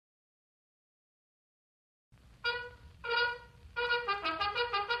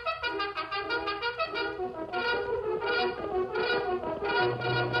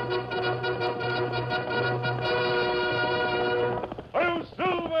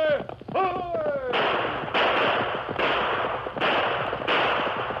Silver! Forward!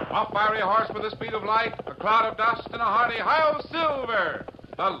 A fiery horse with the speed of light, a cloud of dust, and a hearty Hi-Yo Silver,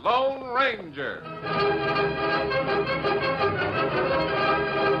 the Lone Ranger.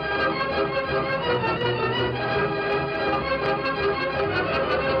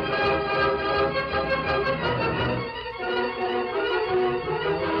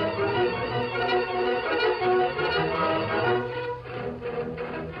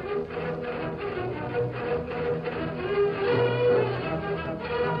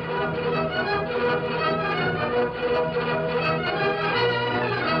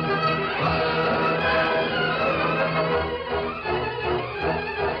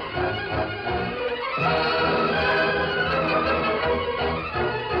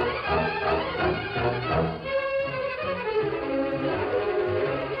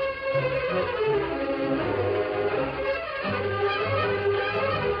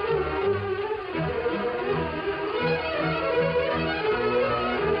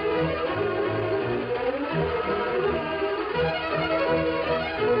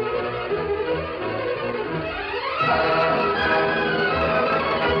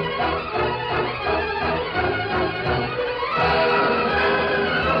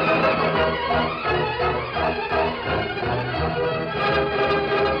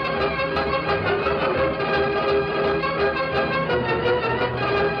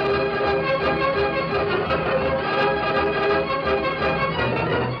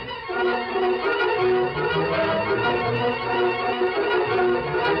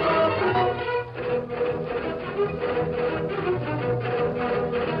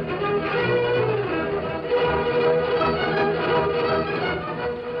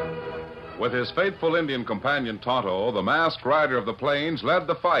 With his faithful Indian companion Tonto, the masked rider of the plains led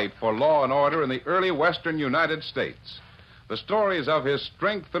the fight for law and order in the early western United States. The stories of his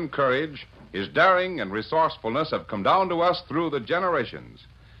strength and courage, his daring and resourcefulness have come down to us through the generations.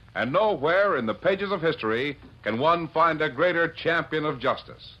 And nowhere in the pages of history can one find a greater champion of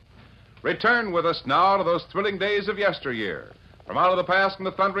justice. Return with us now to those thrilling days of yesteryear. From out of the past and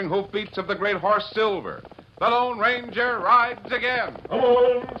the thundering hoofbeats of the great horse Silver, the Lone Ranger rides again. Come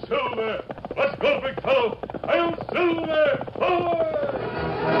on, Silver! Let's go, big fellow! I'll Silver! Forward!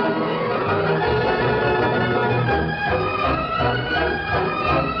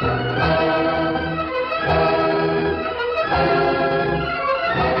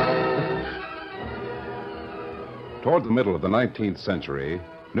 Toward the middle of the 19th century,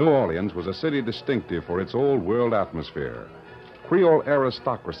 New Orleans was a city distinctive for its old-world atmosphere. Creole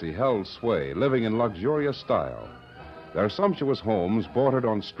aristocracy held sway, living in luxurious style. Their sumptuous homes bordered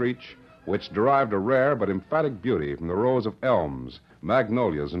on streets which derived a rare but emphatic beauty from the rows of elms,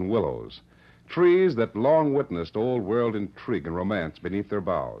 magnolias, and willows, trees that long witnessed old-world intrigue and romance beneath their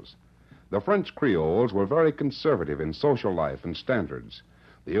boughs. The French Creoles were very conservative in social life and standards.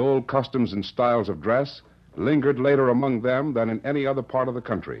 The old customs and styles of dress lingered later among them than in any other part of the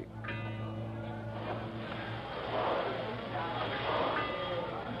country.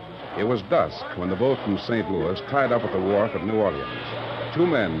 It was dusk when the boat from St. Louis tied up at the wharf at New Orleans. Two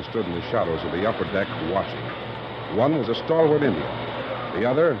men stood in the shadows of the upper deck watching. One was a stalwart Indian. The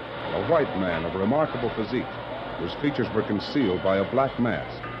other, a white man of remarkable physique, whose features were concealed by a black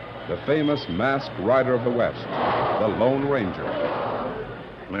mask. The famous masked rider of the West, the Lone Ranger.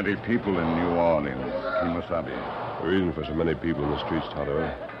 Plenty people in New Orleans, Kemosabe. The reason for so many people in the streets,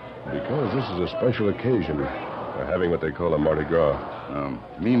 Tonto, because this is a special occasion. They're having what they call a Mardi Gras.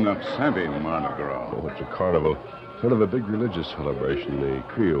 Me not savvy Mardi Gras. Oh, it's a carnival. Sort of a big religious celebration the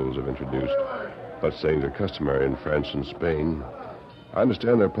Creoles have introduced. Such things are customary in France and Spain. I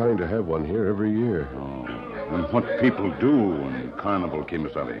understand they're planning to have one here every year. Oh, and what people do in carnival,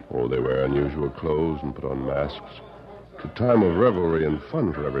 Kemosabe? Oh, they wear unusual clothes and put on masks. It's a time of revelry and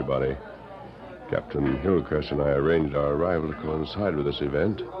fun for everybody. Captain Hillcrest and I arranged our arrival to coincide with this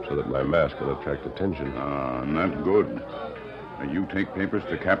event so that my mask will attract attention. Ah, not good. You take papers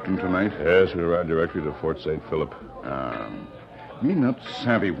to Captain tonight? Yes, we ride directly to Fort St. Philip. Me not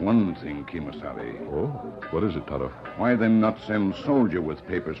savvy one thing, Kemosabe. Oh? What is it, Tonto? Why them not send soldier with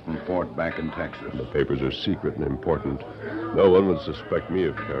papers from Fort back in Texas? The papers are secret and important. No one would suspect me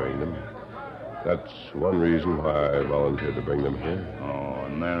of carrying them. That's one reason why I volunteered to bring them here. Oh,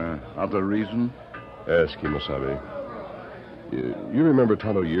 and there other reason? Yes, Kemosabe. You remember,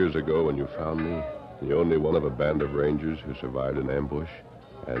 Tonto, years ago when you found me? The only one of a band of rangers who survived an ambush,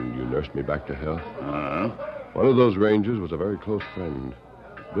 and you nursed me back to health? Uh-huh. One of those rangers was a very close friend,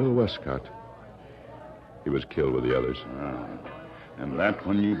 Bill Westcott. He was killed with the others. And that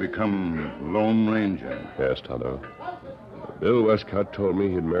when you become Lone Ranger? Yes, Tonto. Bill Westcott told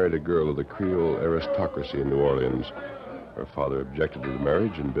me he'd married a girl of the Creole aristocracy in New Orleans. Her father objected to the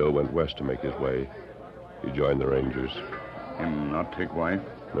marriage, and Bill went west to make his way. He joined the Rangers. Him not take wife?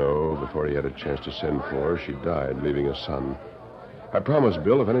 No, before he had a chance to send for her, she died, leaving a son. I promised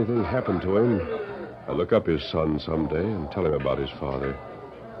Bill if anything happened to him, I'd look up his son someday and tell him about his father.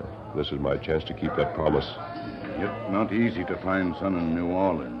 This is my chance to keep that promise. Yet not easy to find son in New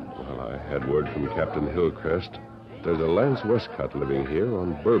Orleans. Well, I had word from Captain Hillcrest. There's a Lance Westcott living here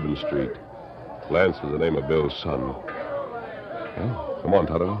on Bourbon Street. Lance is the name of Bill's son. Well, come on,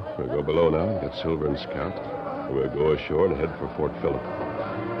 Tonto. We'll go below now and get Silver and Scout. And we'll go ashore and head for Fort Phillip.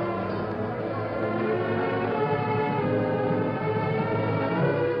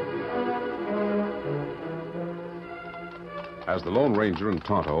 As the Lone Ranger and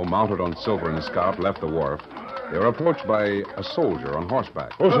Tonto, mounted on Silver and Scout, left the wharf, they were approached by a soldier on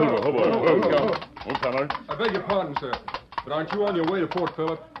horseback. Oh, Silver, oh, boy. Oh, fella. I beg your pardon, sir, but aren't you on your way to Fort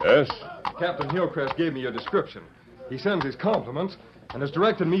Phillip? Yes? Captain Hillcrest gave me your description. He sends his compliments and has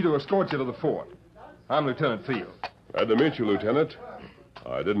directed me to escort you to the fort. I'm Lieutenant Field. Glad to meet you, Lieutenant.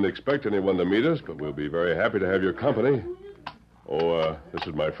 I didn't expect anyone to meet us, but we'll be very happy to have your company. Oh, this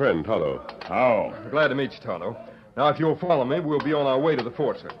is my friend, Tonto. How? Glad to meet you, Tonto. Now, if you'll follow me, we'll be on our way to the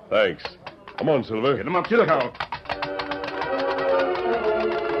fort, sir. Thanks. Come on, Silver. Get him up, Scout.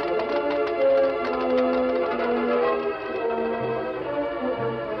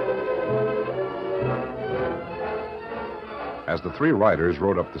 As the three riders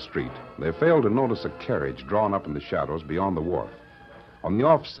rode up the street, they failed to notice a carriage drawn up in the shadows beyond the wharf. On the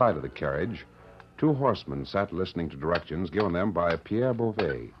off side of the carriage, two horsemen sat listening to directions given them by Pierre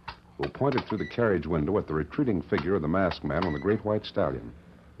Beauvais, who pointed through the carriage window at the retreating figure of the masked man on the great white stallion.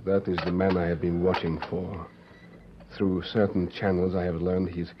 That is the man I have been watching for. Through certain channels, I have learned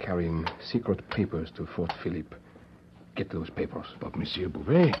he's carrying secret papers to Fort Phillip. Get those papers. But, Monsieur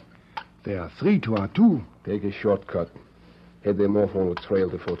Bouvet, there are 3 to our 2. Take a shortcut. Head them off on the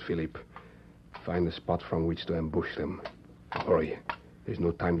trail to Fort Phillip. Find a spot from which to ambush them. Hurry. There's no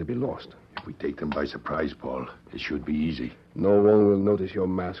time to be lost. If we take them by surprise, Paul, it should be easy. No one will notice your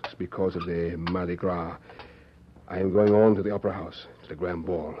masks because of the Mardi Gras. I am going on to the Opera House, to the Grand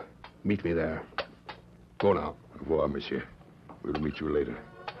Ball. Meet me there. Go now. Au revoir, monsieur. We'll meet you later.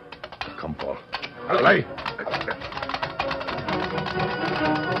 Come, Paul. Allez!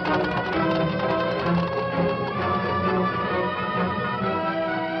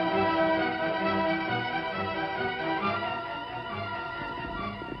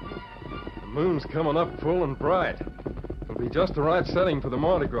 The moon's coming up full and bright. It'll be just the right setting for the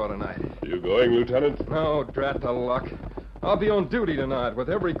Mardi Gras tonight. You going, Lieutenant? No, drat the luck. I'll be on duty tonight with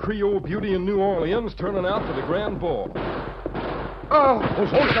every Creole beauty in New Orleans turning out for the Grand Ball.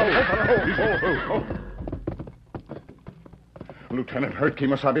 Lieutenant hurt,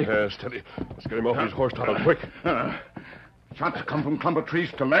 Kemosabe? Yeah, steady. Let's get him off his horse, Tonto, quick. Shots come from clump of trees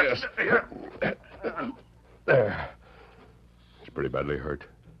to left. There. He's pretty badly hurt.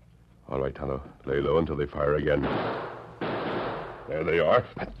 All right, Tonto. Lay low until they fire again. There they are.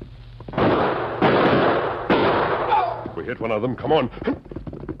 We hit one of them. Come on. Come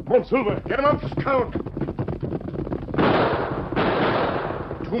on, Silver. Get him up, Scout.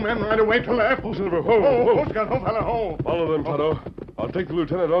 2 men right away to left. Oh, Silver. Whoa. Scout, fella, ho. Follow them, Tonto. I'll take the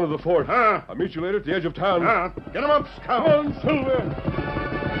lieutenant onto the fort. I'll meet you later at the edge of town. Get him up, Scout. Come on, Silver.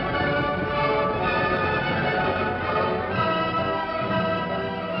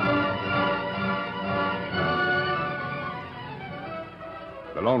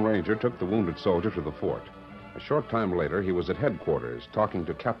 The Lone Ranger took the wounded soldier to the fort. A short time later, he was at headquarters talking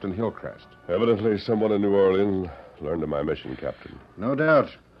to Captain Hillcrest. Evidently, someone in New Orleans learned of my mission, Captain. No doubt.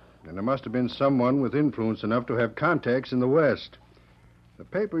 And there must have been someone with influence enough to have contacts in the West. The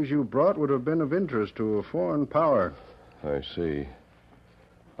papers you brought would have been of interest to a foreign power. I see.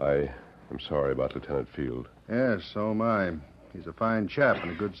 I am sorry about Lieutenant Field. Yes, so am I. He's a fine chap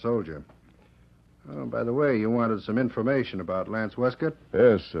and a good soldier. Oh, by the way, you wanted some information about Lance Westcott?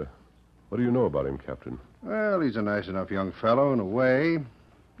 Yes, what do you know about him, Captain? Well, he's a nice enough young fellow in a way.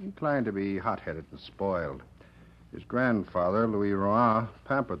 Inclined to be hot-headed and spoiled. His grandfather, Louis Rohan,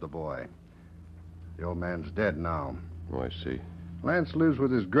 pampered the boy. The old man's dead now. Oh, I see. Lance lives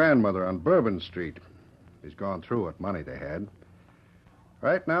with his grandmother on Bourbon Street. He's gone through what money they had.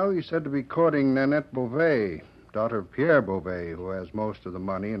 Right now, he's said to be courting Nanette Beauvais, daughter of Pierre Beauvais, who has most of the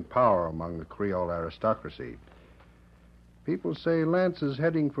money and power among the Creole aristocracy. People say Lance is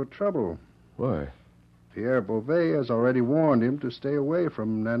heading for trouble. Why? Pierre Beauvais has already warned him to stay away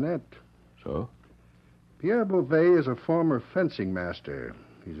from Nanette. So? Pierre Beauvais is a former fencing master.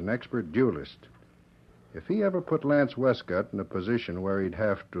 He's an expert duelist. If he ever put Lance Westcott in a position where he'd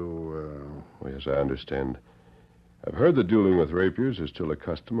have to... Oh, yes, I understand. I've heard that dueling with rapiers is still a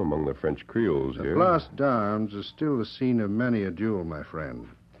custom among the French Creoles The here. Place d'Armes is still the scene of many a duel, my friend.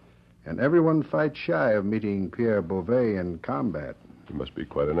 And everyone fights shy of meeting Pierre Beauvais in combat. You must be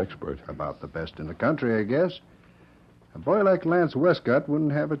quite an expert. About the best in the country, I guess. A boy like Lance Westcott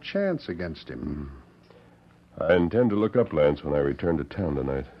wouldn't have a chance against him. I intend to look up Lance when I return to town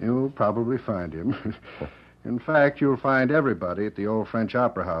tonight. You'll probably find him. In fact, you'll find everybody at the old French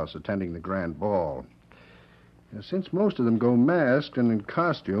Opera House attending the grand ball. Since most of them go masked and in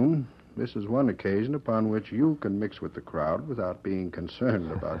costume, this is one occasion upon which you can mix with the crowd without being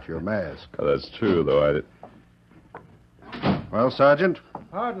concerned about your mask. That's true, though. Well, Sergeant?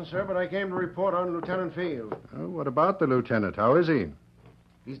 Pardon, sir, but I came to report on Lieutenant Field. What about the lieutenant? How is he?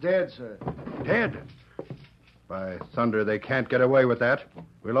 He's dead, sir. Dead? By thunder, they can't get away with that.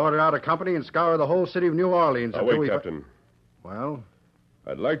 We'll order out a company and scour the whole city of New Orleans Now, until wait, we... Captain. Well?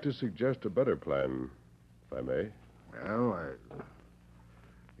 I'd like to suggest a better plan, if I may. Well,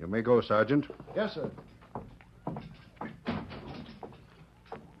 You may go, Sergeant. Yes, sir.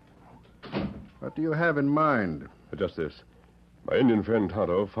 What do you have in mind? Just this. My Indian friend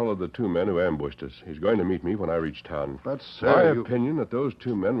Tonto followed the two men who ambushed us. He's going to meet me when I reach town. But, My sir, opinion that those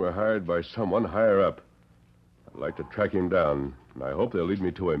two men were hired by someone higher up. I'd like to track him down, and I hope they'll lead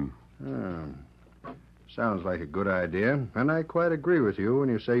me to him. Sounds like a good idea, and I quite agree with you when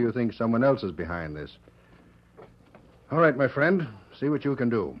you say you think someone else is behind this. All right, my friend, see what you can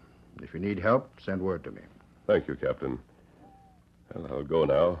do. If you need help, send word to me. Thank you, Captain. Well, I'll go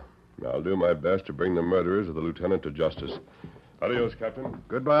now. I'll do my best to bring the murderers of the lieutenant to justice. Adios, Captain.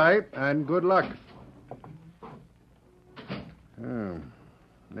 Goodbye, and good luck.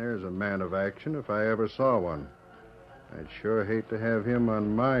 There's a man of action if I ever saw one. I'd sure hate to have him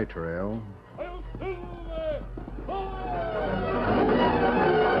on my trail.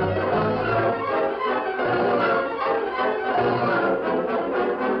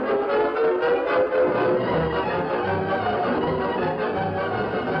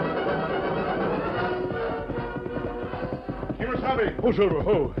 Oh, Silver.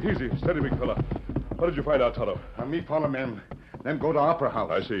 Oh, easy. Steady, big fella. What did you find out, Tonto? Me follow men. Them go to Opera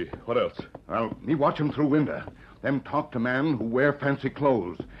House. I see. What else? Well, me watch 'em through window. Them talk to man who wear fancy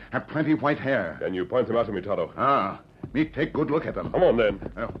clothes, have plenty white hair. Can you point them out to me, Tonto? Me take good look at them. Come on, then.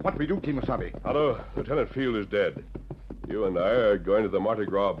 What we do, Kimasabi? Tonto, Lieutenant Field is dead. You and I are going to the Mardi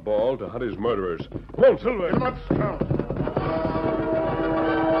Gras ball to hunt his murderers. Come on, Silver. Get 'em up, Scout.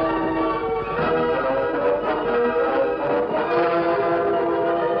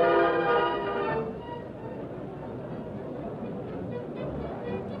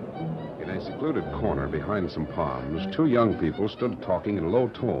 In a secluded corner behind some palms, two young people stood talking in low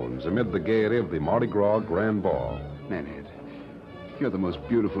tones amid the gaiety of the Mardi Gras Grand Ball. Nanette, you're the most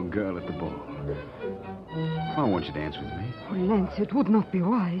beautiful girl at the ball. I want you to dance with me. Oh, Lance, it would not be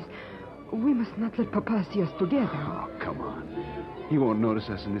wise. We must not let Papa see us together. Oh, come on. He won't notice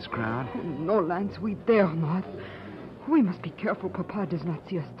us in this crowd. No, Lance, we dare not. We must be careful Papa does not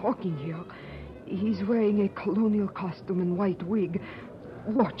see us talking here. He's wearing a colonial costume and white wig.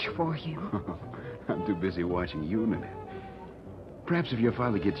 Watch for him. I'm too busy watching you, Nanette. Perhaps if your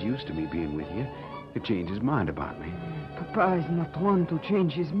father gets used to me being with you, he'll change his mind about me. Papa is not one to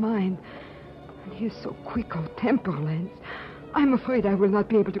change his mind. He is so quick of temper, Lance. I'm afraid I will not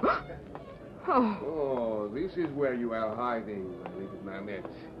be able to... Oh, this is where you are hiding, little Nanette.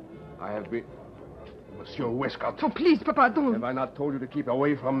 I have been... Monsieur Westcott. Oh, please, Papa, don't... Have I not told you to keep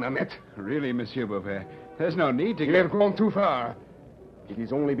away from Nanette? Really, Monsieur Beauvais, there's no need to... You have gone too far. It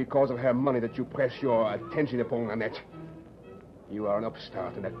is only because of her money that you press your attention upon Nanette. You are an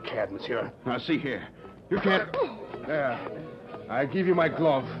upstart and a cad, monsieur. Now, see here. You can't... There. I give you my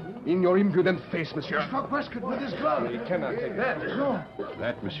glove. In your impudent face, monsieur. Struck Westcott with his glove. He cannot take that. No.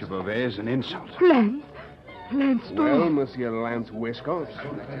 That, Monsieur Beauvais, is an insult. Lance, don't... Well, Monsieur Lance Westcott.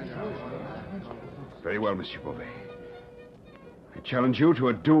 Very well, Monsieur Beauvais. I challenge you to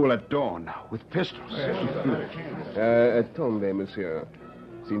a duel at dawn with pistols. Attendez, monsieur.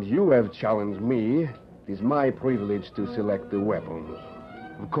 Since you have challenged me, it is my privilege to select the weapons.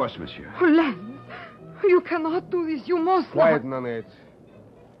 Of course, monsieur. Oh, Lance, you cannot do this. You must Quiet, not... Nanette.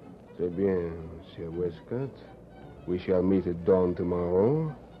 C'est bien, Monsieur Westcott. We shall meet at dawn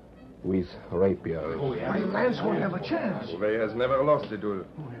tomorrow with rapiers. Oh, yeah. Lance won't have a chance. Beauvais has never lost a duel.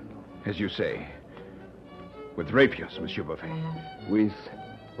 As you say. With rapiers, Monsieur Beauvais. With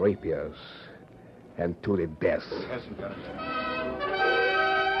rapiers. And to the death.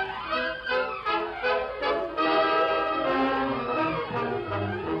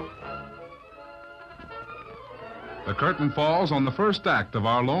 The curtain falls on the first act of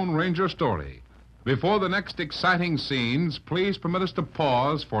our Lone Ranger story. Before the next exciting scenes, please permit us to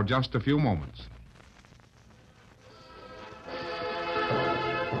pause for just a few moments.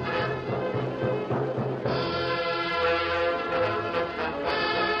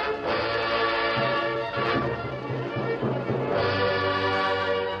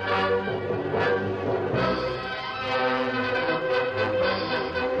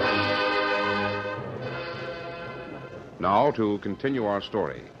 Now, to continue our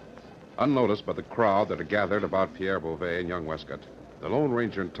story. Unnoticed by the crowd that had gathered about Pierre Beauvais and young Westcott, the Lone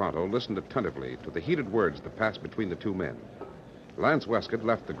Ranger and Tonto listened attentively to the heated words that passed between the two men. Lance Westcott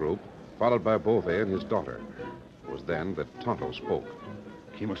left the group, followed by Beauvais and his daughter. It was then that Tonto spoke.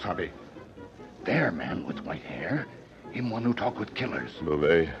 Kimosabe, there, man with white hair. Him one who talk with killers.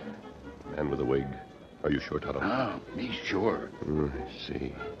 Beauvais, man with a wig. Are you sure, Tonto? Ah, me sure. I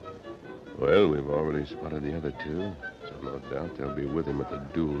see. Well, we've already spotted the other two, so no doubt they'll be with him at the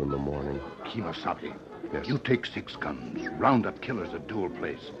duel in the morning. Kimosabe, Yes. you take 6 guns, round up killers at Duel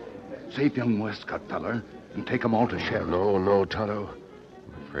place. Save young Westcott feller, and take 'em all to sheriff. No, Tonto.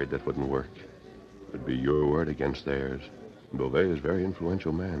 I'm afraid that wouldn't work. It'd be your word against theirs. Beauvais is a very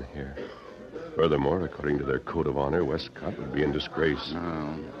influential man here. Furthermore, according to their code of honor, Westcott would be in disgrace.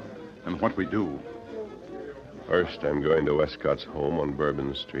 And what we do? First, I'm going to Westcott's home on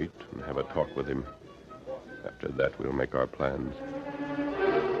Bourbon Street and have a talk with him. After that, we'll make our plans.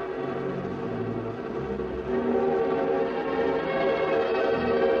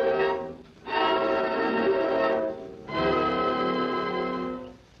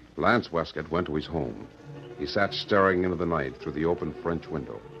 Lance Westcott went to his home. He sat staring into the night through the open French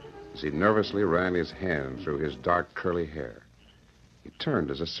window as he nervously ran his hand through his dark, curly hair. He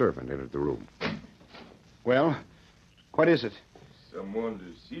turned as a servant entered the room. Well, what is it? Someone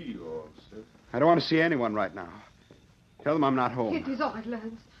to see you all, sir. I don't want to see anyone right now. Tell them I'm not home. It is all right,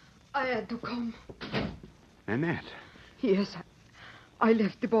 Lance. I had to come. Nanette. Yes, I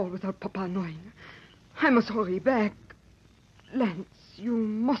left the ball without Papa knowing. I must hurry back. Lance, you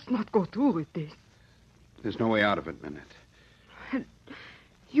must not go through with this. There's no way out of it, Nanette.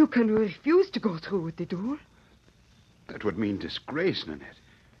 You can refuse to go through with the duel. That would mean disgrace, Nanette.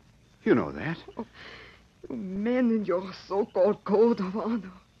 You know that. Oh, you men in your so-called code of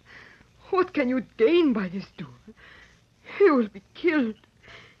honor. What can you gain by this duel? You will be killed.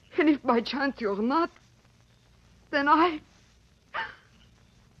 And if by chance you're not, then I...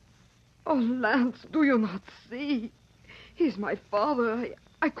 Oh, Lance, do you not see? He's my father.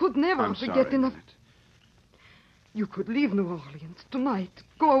 I could never I'm forget sorry, enough. Nanette. You could leave New Orleans tonight.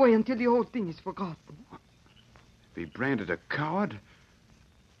 Go away until the whole thing is forgotten. Be branded a coward?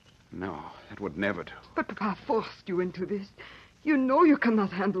 No, that would never do. But Papa forced you into this. You know you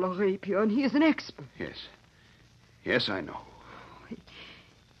cannot handle a rapier, and he is an expert. Yes. Yes, I know.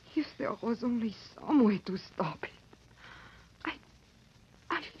 If there was only some way to stop it.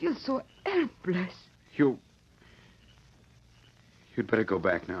 I feel so helpless. You'd better go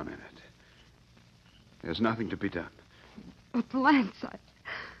back now, Nanette. There's nothing to be done. But Lance,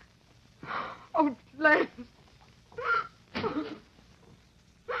 Oh, Lance!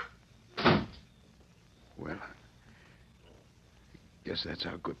 Well, I guess that's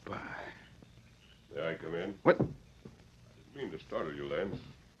our goodbye. May I come in? What? I didn't mean to startle you, Lance.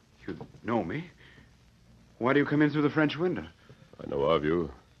 You know me? Why do you come in through the French window? I know of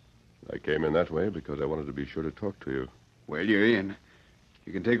you. I came in that way because I wanted to be sure to talk to you. Well, you're in.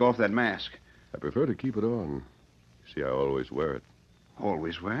 You can take off that mask. I prefer to keep it on. You see, I always wear it.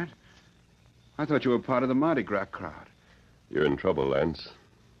 Always wear it? I thought you were part of the Mardi Gras crowd. You're in trouble, Lance.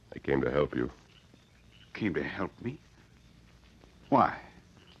 I came to help you. Came to help me? Why?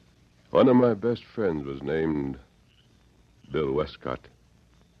 One of my best friends was named Bill Westcott.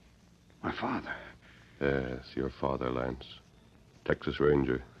 My father. Yes, your father, Lance. Texas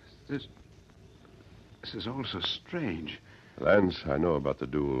Ranger. This is all so strange. Lance, I know about the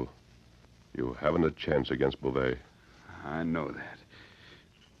duel. You haven't a chance against Beauvais. I know that.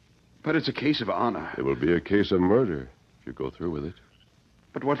 But it's a case of honor. It will be a case of murder if you go through with it.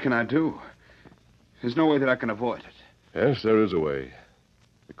 But what can I do? There's no way that I can avoid it. Yes, there is a way.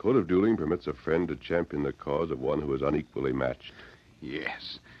 The code of dueling permits a friend to champion the cause of one who is unequally matched.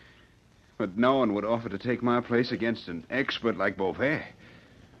 Yes. But no one would offer to take my place against an expert like Beauvais.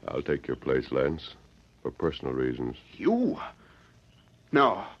 I'll take your place, Lance, for personal reasons. You?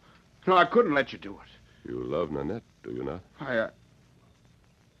 No. No, I couldn't let you do it. You love Nanette, do you not?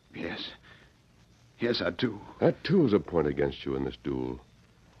 Yes. Yes, I do. That, too, is a point against you in this duel.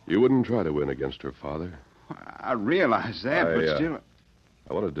 You wouldn't try to win against her father. I realize that, but still...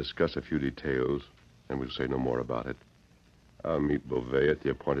 I want to discuss a few details, and we'll say no more about it. I'll meet Beauvais at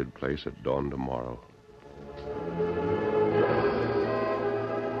the appointed place at dawn tomorrow.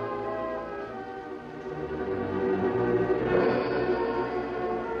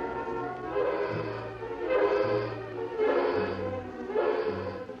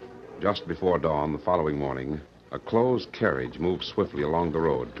 Just before dawn the following morning, a closed carriage moved swiftly along the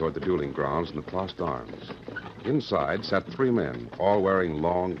road toward the dueling grounds in the Crossed Arms. Inside sat 3 men, all wearing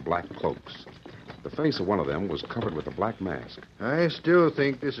long black cloaks. The face of one of them was covered with a black mask. I still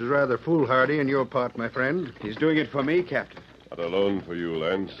think this is rather foolhardy on your part, my friend. He's doing it for me, Captain. Not alone for you,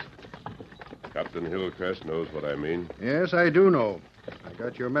 Lance. Captain Hillcrest knows what I mean. Yes, I do know. I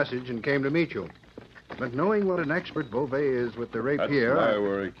got your message and came to meet you. But knowing what an expert Beauvais is with the rapier... That's my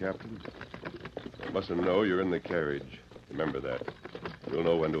worry, Captain. I mustn't know you're in the carriage. Remember that. You'll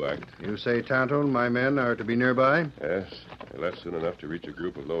know when to act. You say, Tonto, my men are to be nearby? Yes. They left soon enough to reach a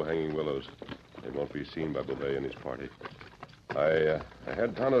group of low-hanging willows. They won't be seen by Beauvais and his party. I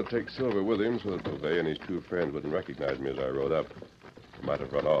had Tonto take Silver with him so that Beauvais and his 2 friends wouldn't recognize me as I rode up. They might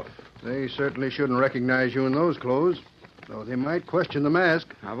have run off. They certainly shouldn't recognize you in those clothes, though they might question the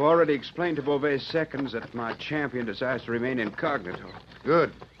mask. I've already explained to Beauvais' seconds that my champion desires to remain incognito.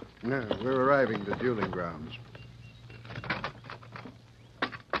 Good. Now, we're arriving at the dueling grounds.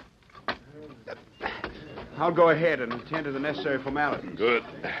 I'll go ahead and attend to the necessary formalities. Good.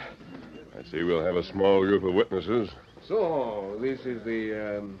 I see we'll have a small group of witnesses. So, this is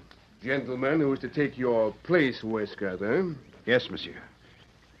the gentleman who is to take your place, Westcott, eh? Yes, monsieur.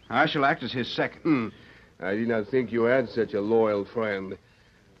 I shall act as his second. I did not think you had such a loyal friend.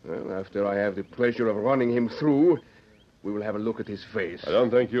 Well, after I have the pleasure of running him through, we will have a look at his face. I don't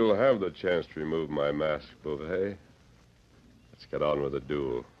think you'll have the chance to remove my mask, Beauvais. Let's get on with the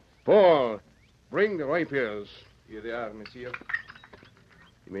duel. Paul, bring the rapiers. Here they are, monsieur.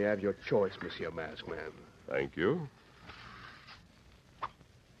 You may have your choice, Monsieur Maskman. Thank you.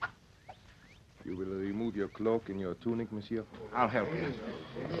 You will remove your cloak and your tunic, monsieur? I'll help you.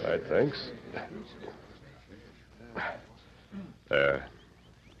 All right, thanks. There.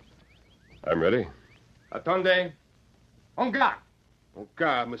 I'm ready. Attendez. En garde. En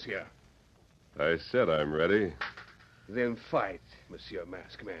garde, monsieur. I said I'm ready. Then fight, Monsieur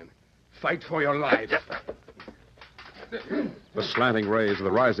Maskman. Fight for your life. The slanting rays of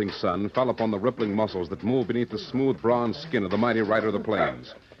the rising sun fell upon the rippling muscles that moved beneath the smooth bronze skin of the mighty rider of the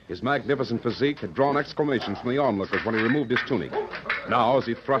plains. His magnificent physique had drawn exclamations from the onlookers when he removed his tunic. Now, as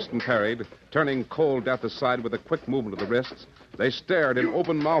he thrust and parried, turning cold death aside with a quick movement of the wrists, they stared in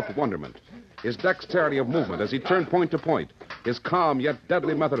open-mouthed wonderment. His dexterity of movement as he turned point to point, his calm yet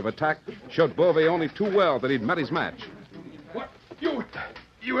deadly method of attack, showed Beauvais only too well that he'd met his match. What?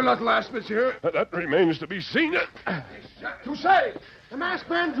 You will not last, monsieur. That remains to be seen. To say, the masked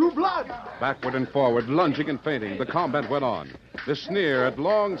man drew blood. Backward and forward, lunging and feinting, the combat went on. The sneer had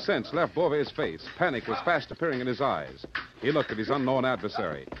long since left Beauvais' face. Panic was fast appearing in his eyes. He looked at his unknown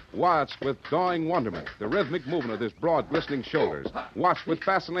adversary, watched with dawing wonderment the rhythmic movement of his broad, glistening shoulders, watched with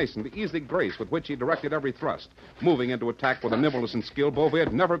fascination the easy grace with which he directed every thrust, moving into attack with a nimbleness and skill Beauvais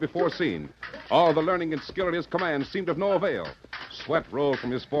had never before seen. All the learning and skill at his command seemed of no avail. Sweat rolled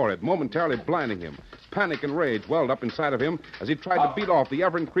from his forehead, momentarily blinding him. Panic and rage welled up inside of him as he tried to beat off the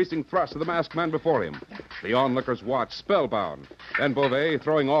ever-increasing thrust of the masked man before him. The onlookers watched, spellbound. Then Beauvais,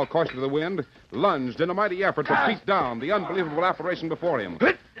 throwing all caution to the wind, lunged in a mighty effort to beat down the unbelievable apparition before him.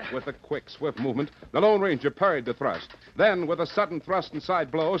 With a quick, swift movement, the Lone Ranger parried the thrust. Then, with a sudden thrust and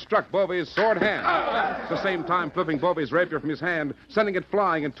side blow, struck Beauvais' sword hand. At the same time, flipping Beauvais' rapier from his hand, sending it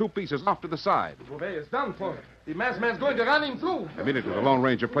flying in 2 pieces off to the side. Beauvais is done for. The masked man's going to run him through. Immediately, the Lone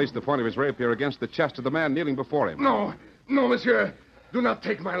Ranger placed the point of his rapier against the chest of the man kneeling before him. No, monsieur. Do not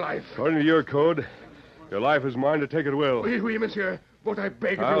take my life. According to your code, your life is mine to take at will. Oui, monsieur. But I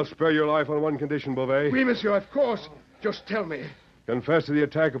beg of I'll you. spare your life on one condition, Beauvais. Oui, monsieur, of course. Just tell me. Confess to the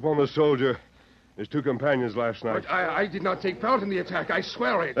attack upon the soldier and his 2 companions last night. But I did not take part in the attack. I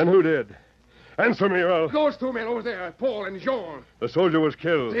swear it. Then who did? Answer me, or else. Those 2 men over there, Paul and Jean. The soldier was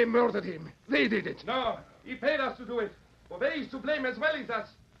killed. They murdered him. They did it. No, he paid us to do it. Beauvais is to blame as well as us.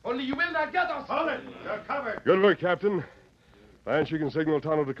 Only you will not get us. Hold it. You're covered. Good work, Captain. Lance, you can signal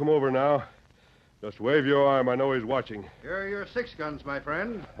Tonto to come over now. Just wave your arm. I know he's watching. Here are your 6 guns, my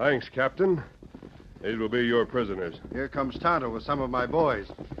friend. Thanks, Captain. These will be your prisoners. Here comes Tonto with some of my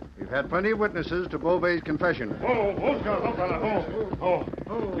boys. We've had plenty of witnesses to Beauvais' confession. You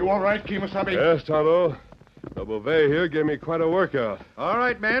all right, Kemosabe? Yes, Tonto. The Beauvais here gave me quite a workout. All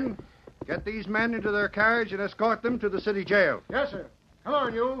right, men. Get these men into their carriage and escort them to the city jail. Yes, sir. Come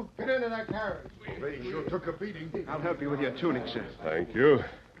on, you. Get into that carriage. They sure took a beating. I'll help you with your tunic, sir. Thank you.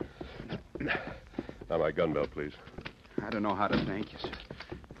 Now, my gun belt, please. I don't know how to thank you, sir,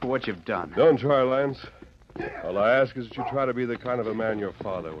 for what you've done. Don't try, Lance. All I ask is that you try to be the kind of a man your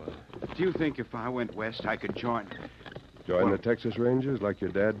father was. Do you think if I went west, I could join? Join the Texas Rangers like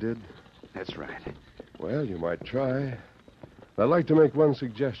your dad did? That's right. Well, you might try. I'd like to make one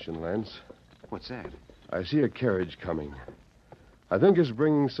suggestion, Lance. What's that? I see a carriage coming. I think it's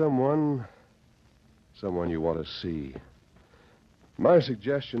bringing someone you want to see. My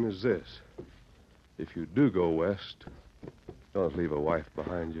suggestion is this. If you do go west, don't leave a wife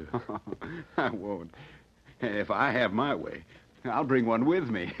behind you. I won't. If I have my way, I'll bring one with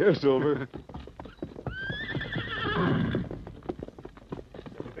me. Here, Silver.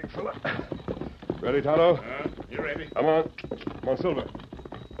 Big fella. Ready, Tonto? You ready? Come on. Come on, Silver.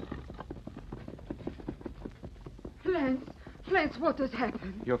 Lance, what has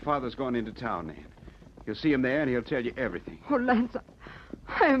happened? Your father's gone into town, Nan. You'll see him there, and he'll tell you everything. Oh, Lance,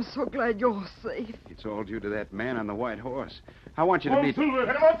 I am so glad you're safe. It's all due to that man on the white horse. I want you to meet... Silver,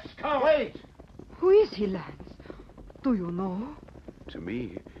 head him up, Scout. Wait. Who is he, Lance? Do you know? To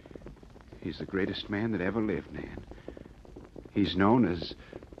me, he's the greatest man that ever lived, Nan. He's known as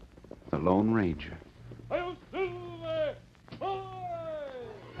the Lone Ranger. Hail Silver! Boy!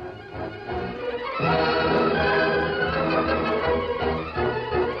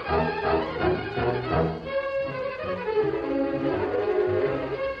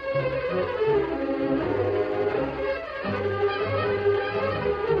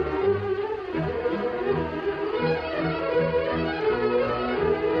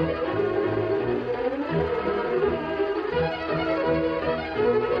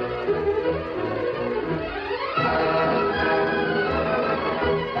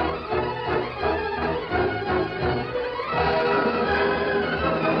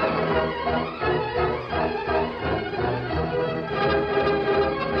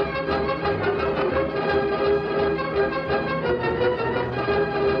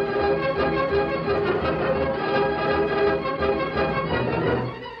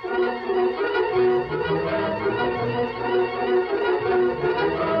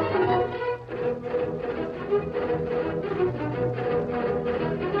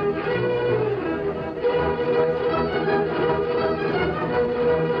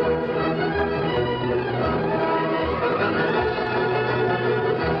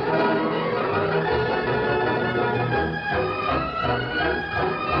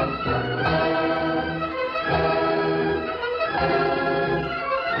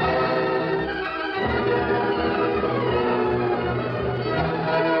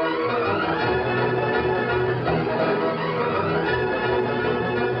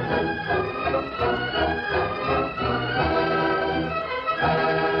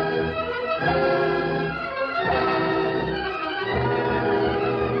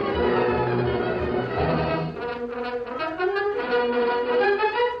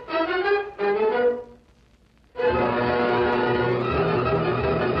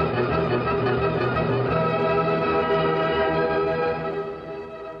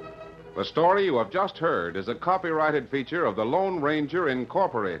 The story you have just heard is a copyrighted feature of the Lone Ranger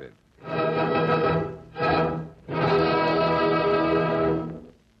Incorporated.